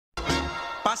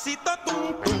Pasito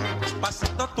tum tum,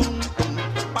 pasito tum tum,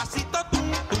 pasito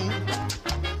tum tum,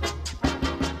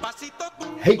 pasito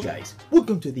tum. Hey guys,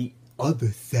 welcome to the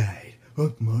other side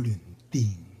of modern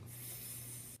things.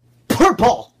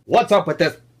 Purple! What's up with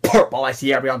this purple I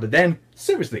see around the den?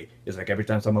 Seriously, it's like every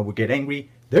time someone would get angry,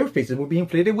 their faces would be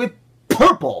inflated with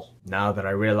purple! Now that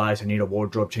I realize I need a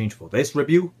wardrobe change for this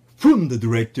review, from the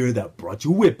director that brought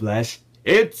you Whiplash,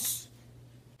 it's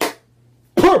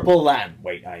Purple Land!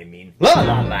 Wait, I mean La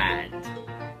La Land!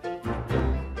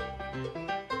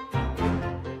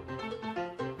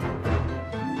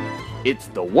 It's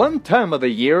the one time of the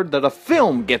year that a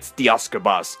film gets the Oscar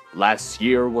buzz. Last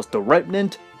year was The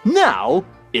Revenant, now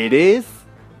it is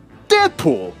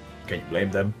Deadpool! Can you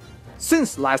blame them?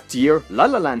 Since last year, La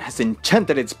La Land has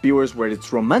enchanted its viewers with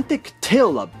its romantic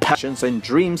tale of passions and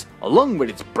dreams, along with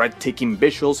its breathtaking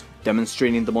visuals,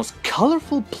 demonstrating the most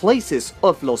colorful places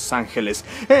of Los Angeles.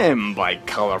 And by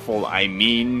colorful, I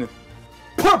mean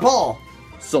Purple!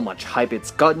 so much hype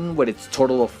it's gotten with its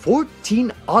total of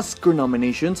 14 Oscar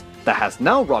nominations that has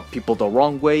now rubbed people the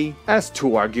wrong way as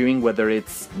to arguing whether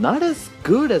it's not as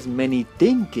good as many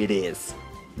think it is.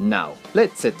 Now,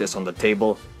 let's set this on the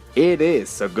table. It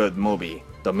is a good movie.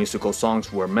 The musical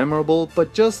songs were memorable,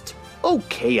 but just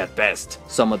okay at best.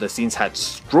 Some of the scenes had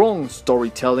strong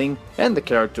storytelling, and the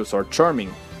characters are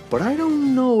charming. But I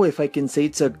don't know if I can say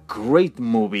it's a great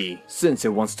movie, since it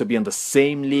wants to be on the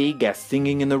same league as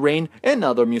Singing in the Rain and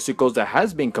other musicals that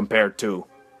has been compared to.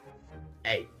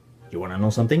 Hey, you wanna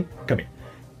know something? Come here.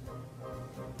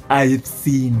 I've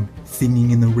seen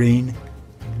Singing in the Rain.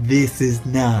 This is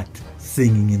not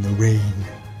Singing in the Rain.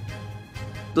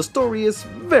 The story is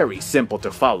very simple to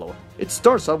follow. It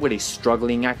starts off with a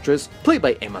struggling actress, played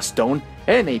by Emma Stone,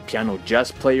 and a piano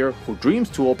jazz player who dreams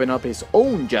to open up his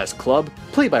own jazz club,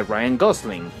 played by Ryan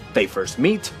Gosling. They first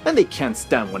meet, and they can't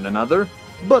stand one another,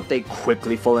 but they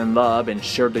quickly fall in love and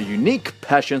share the unique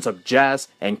passions of jazz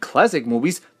and classic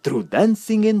movies through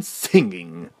dancing and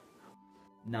singing.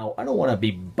 Now, I don't want to be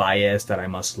biased that I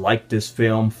must like this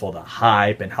film for the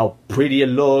hype and how pretty it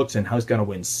looks and how it's gonna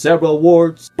win several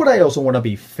awards, but I also want to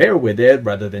be fair with it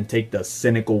rather than take the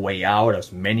cynical way out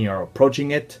as many are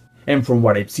approaching it. And from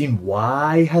what I've seen,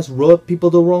 why has rubbed people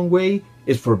the wrong way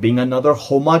is for being another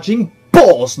homaging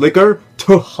ball slicker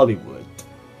to Hollywood.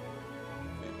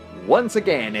 Once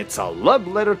again, it's a love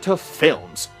letter to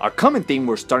films, a common theme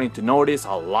we're starting to notice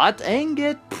a lot and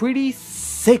get pretty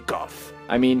sick of.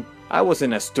 I mean, I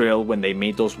wasn't as thrilled when they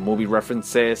made those movie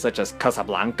references such as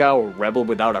Casablanca or Rebel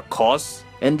Without a Cause.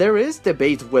 And there is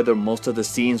debate whether most of the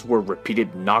scenes were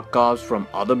repeated knockoffs from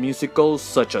other musicals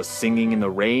such as Singing in the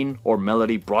Rain or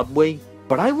Melody Broadway.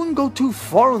 But I wouldn't go too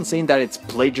far on saying that it's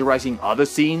plagiarizing other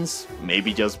scenes,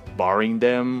 maybe just borrowing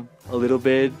them a little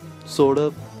bit, sort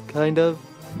of, kind of,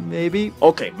 maybe.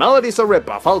 Okay, Melody's a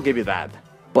ripoff, I'll give you that.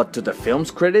 But to the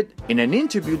film's credit, in an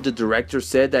interview the director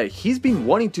said that he's been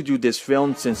wanting to do this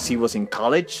film since he was in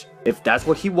college. If that's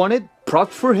what he wanted,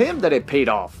 props for him that it paid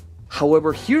off.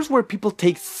 However, here's where people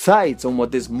take sides on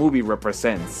what this movie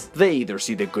represents. They either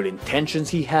see the good intentions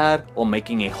he had on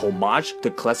making a homage to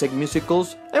classic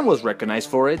musicals and was recognized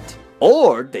for it,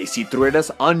 or they see through it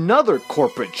as another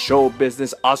corporate show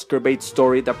business Oscar bait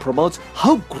story that promotes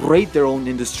how great their own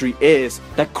industry is,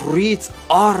 that creates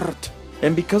art.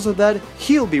 And because of that,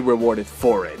 he'll be rewarded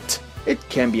for it. It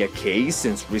can be a case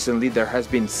since recently there has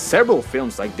been several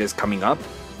films like this coming up,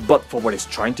 but for what it's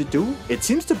trying to do, it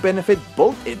seems to benefit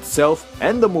both itself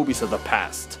and the movies of the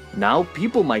past. Now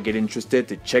people might get interested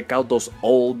to check out those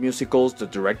old musicals the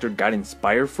director got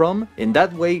inspired from. In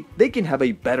that way, they can have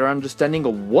a better understanding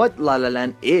of what La La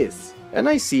Land is. And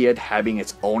I see it having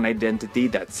its own identity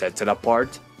that sets it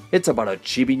apart. It's about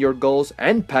achieving your goals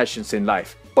and passions in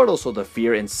life, but also the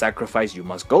fear and sacrifice you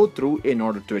must go through in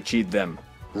order to achieve them.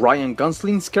 Ryan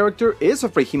Gosling's character is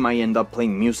afraid he might end up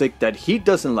playing music that he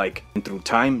doesn't like, and through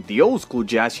time, the old school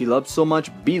jazz he loves so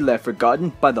much be left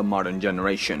forgotten by the modern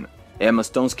generation. Emma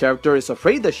Stone's character is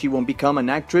afraid that she won't become an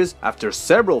actress after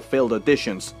several failed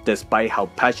auditions, despite how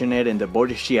passionate and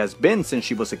devoted she has been since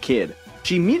she was a kid.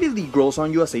 She immediately grows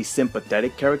on you as a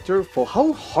sympathetic character for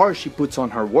how hard she puts on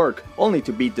her work, only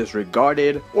to be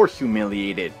disregarded or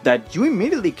humiliated, that you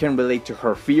immediately can relate to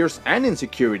her fears and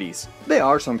insecurities. There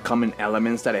are some common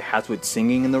elements that it has with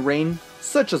Singing in the Rain,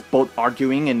 such as both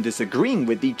arguing and disagreeing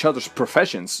with each other's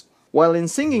professions. While in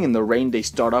Singing in the Rain they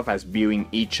start off as viewing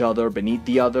each other beneath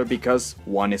the other because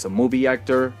one is a movie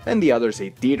actor and the other is a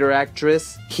theater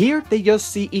actress, here they just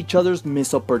see each other's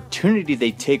missed opportunity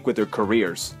they take with their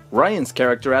careers. Ryan's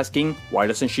character asking, why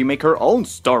doesn't she make her own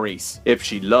stories, if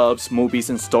she loves movies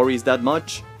and stories that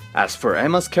much? As for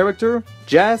Emma's character,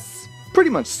 jazz pretty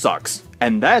much sucks,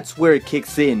 And that's where it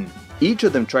kicks in. Each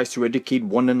of them tries to educate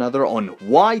one another on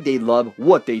why they love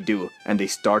what they do, and they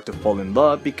start to fall in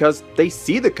love because they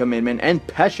see the commitment and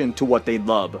passion to what they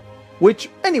love, which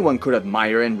anyone could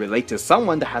admire and relate to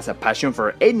someone that has a passion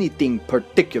for anything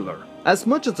particular. As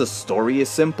much as the story is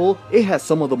simple, it has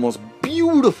some of the most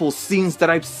beautiful scenes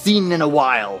that I've seen in a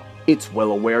while. It's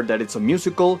well aware that it's a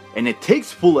musical, and it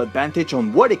takes full advantage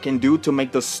on what it can do to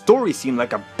make the story seem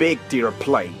like a big theater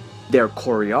play. Their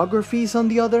choreographies, on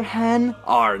the other hand,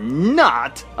 are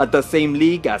not at the same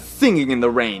league as Singing in the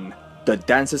Rain. The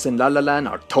dances in La La Land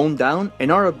are toned down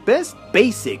and are at best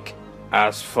basic.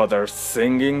 As for their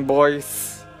singing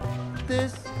voice,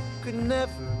 This could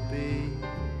never be.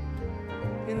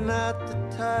 You're not the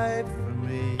type for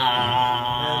me.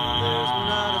 And there's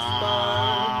not a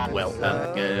spark. well,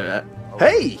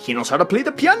 hey, he knows how to play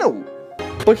the piano!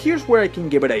 But here's where I can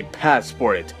give it a pass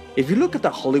for it. If you look at the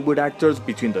Hollywood actors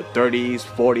between the 30s,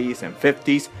 40s, and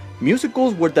 50s,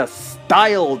 musicals were the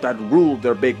style that ruled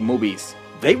their big movies.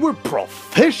 They were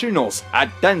professionals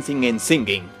at dancing and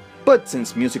singing. But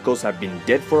since musicals have been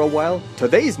dead for a while,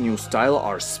 today's new style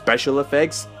are special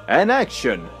effects and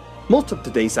action. Most of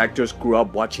today's actors grew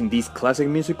up watching these classic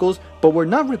musicals, but were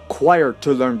not required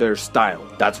to learn their style.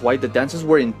 That's why the dances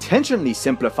were intentionally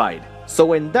simplified.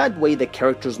 So in that way, the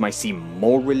characters might seem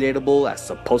more relatable as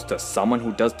opposed to someone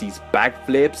who does these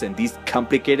backflips and these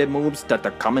complicated moves that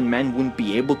the common man wouldn't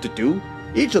be able to do.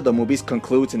 Each of the movies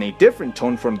concludes in a different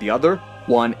tone from the other.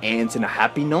 One ends in a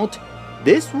happy note.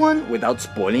 This one, without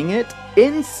spoiling it,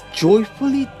 ends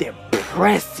joyfully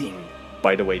depressing.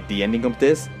 By the way, the ending of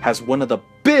this has one of the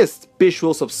best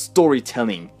visuals of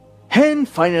storytelling. And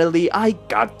finally, I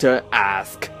got to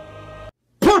ask,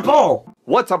 purple!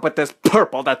 What's up with this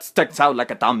purple that sticks out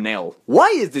like a thumbnail?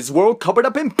 Why is this world covered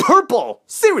up in purple?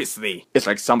 Seriously! It's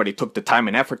like somebody took the time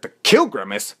and effort to kill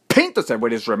Grimace, paint us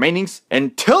with his remainings,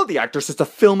 and tell the actors it's a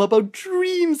film about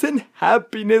dreams and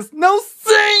happiness. Now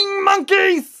sing,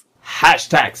 monkeys!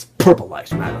 Hashtags Purple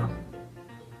Lives Matter.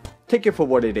 Take it for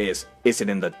what it is. Is it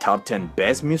in the top 10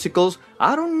 best musicals?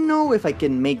 I don't know if I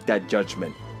can make that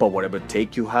judgment, but whatever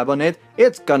take you have on it,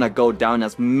 it's gonna go down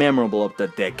as memorable of the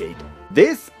decade.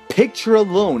 This picture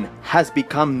alone has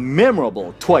become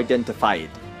memorable to identify it.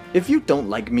 If you don't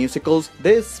like musicals,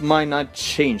 this might not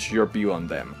change your view on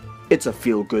them. It's a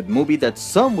feel-good movie that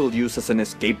some will use as an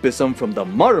escapism from the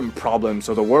modern problems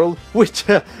of the world, which,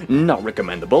 not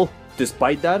recommendable.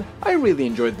 Despite that, I really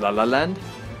enjoyed La La Land.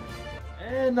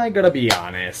 And I gotta be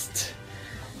honest,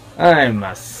 I'm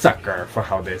a sucker for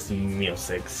how this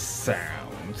music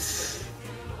sounds.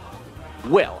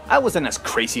 Well, I wasn't as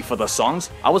crazy for the songs.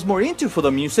 I was more into for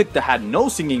the music that had no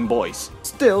singing voice.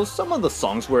 Still, some of the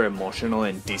songs were emotional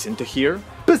and decent to hear.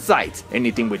 Besides,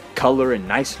 anything with color and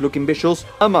nice looking visuals,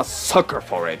 I'm a sucker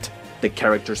for it. The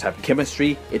characters have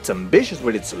chemistry, it's ambitious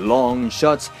with its long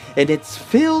shots, and it's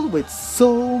filled with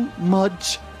so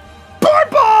much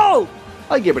purple!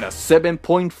 I give it a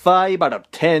 7.5 out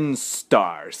of 10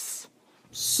 stars.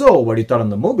 So, what do you thought on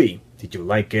the movie? Did you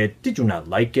like it? Did you not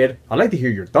like it? I'd like to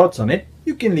hear your thoughts on it.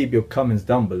 You can leave your comments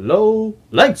down below,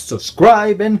 like,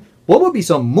 subscribe, and what would be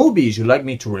some movies you'd like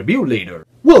me to review later?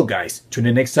 Well guys, tune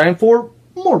in next time for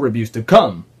more reviews to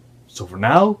come. So for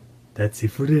now, that's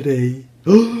it for today.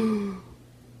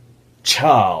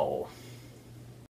 Ciao.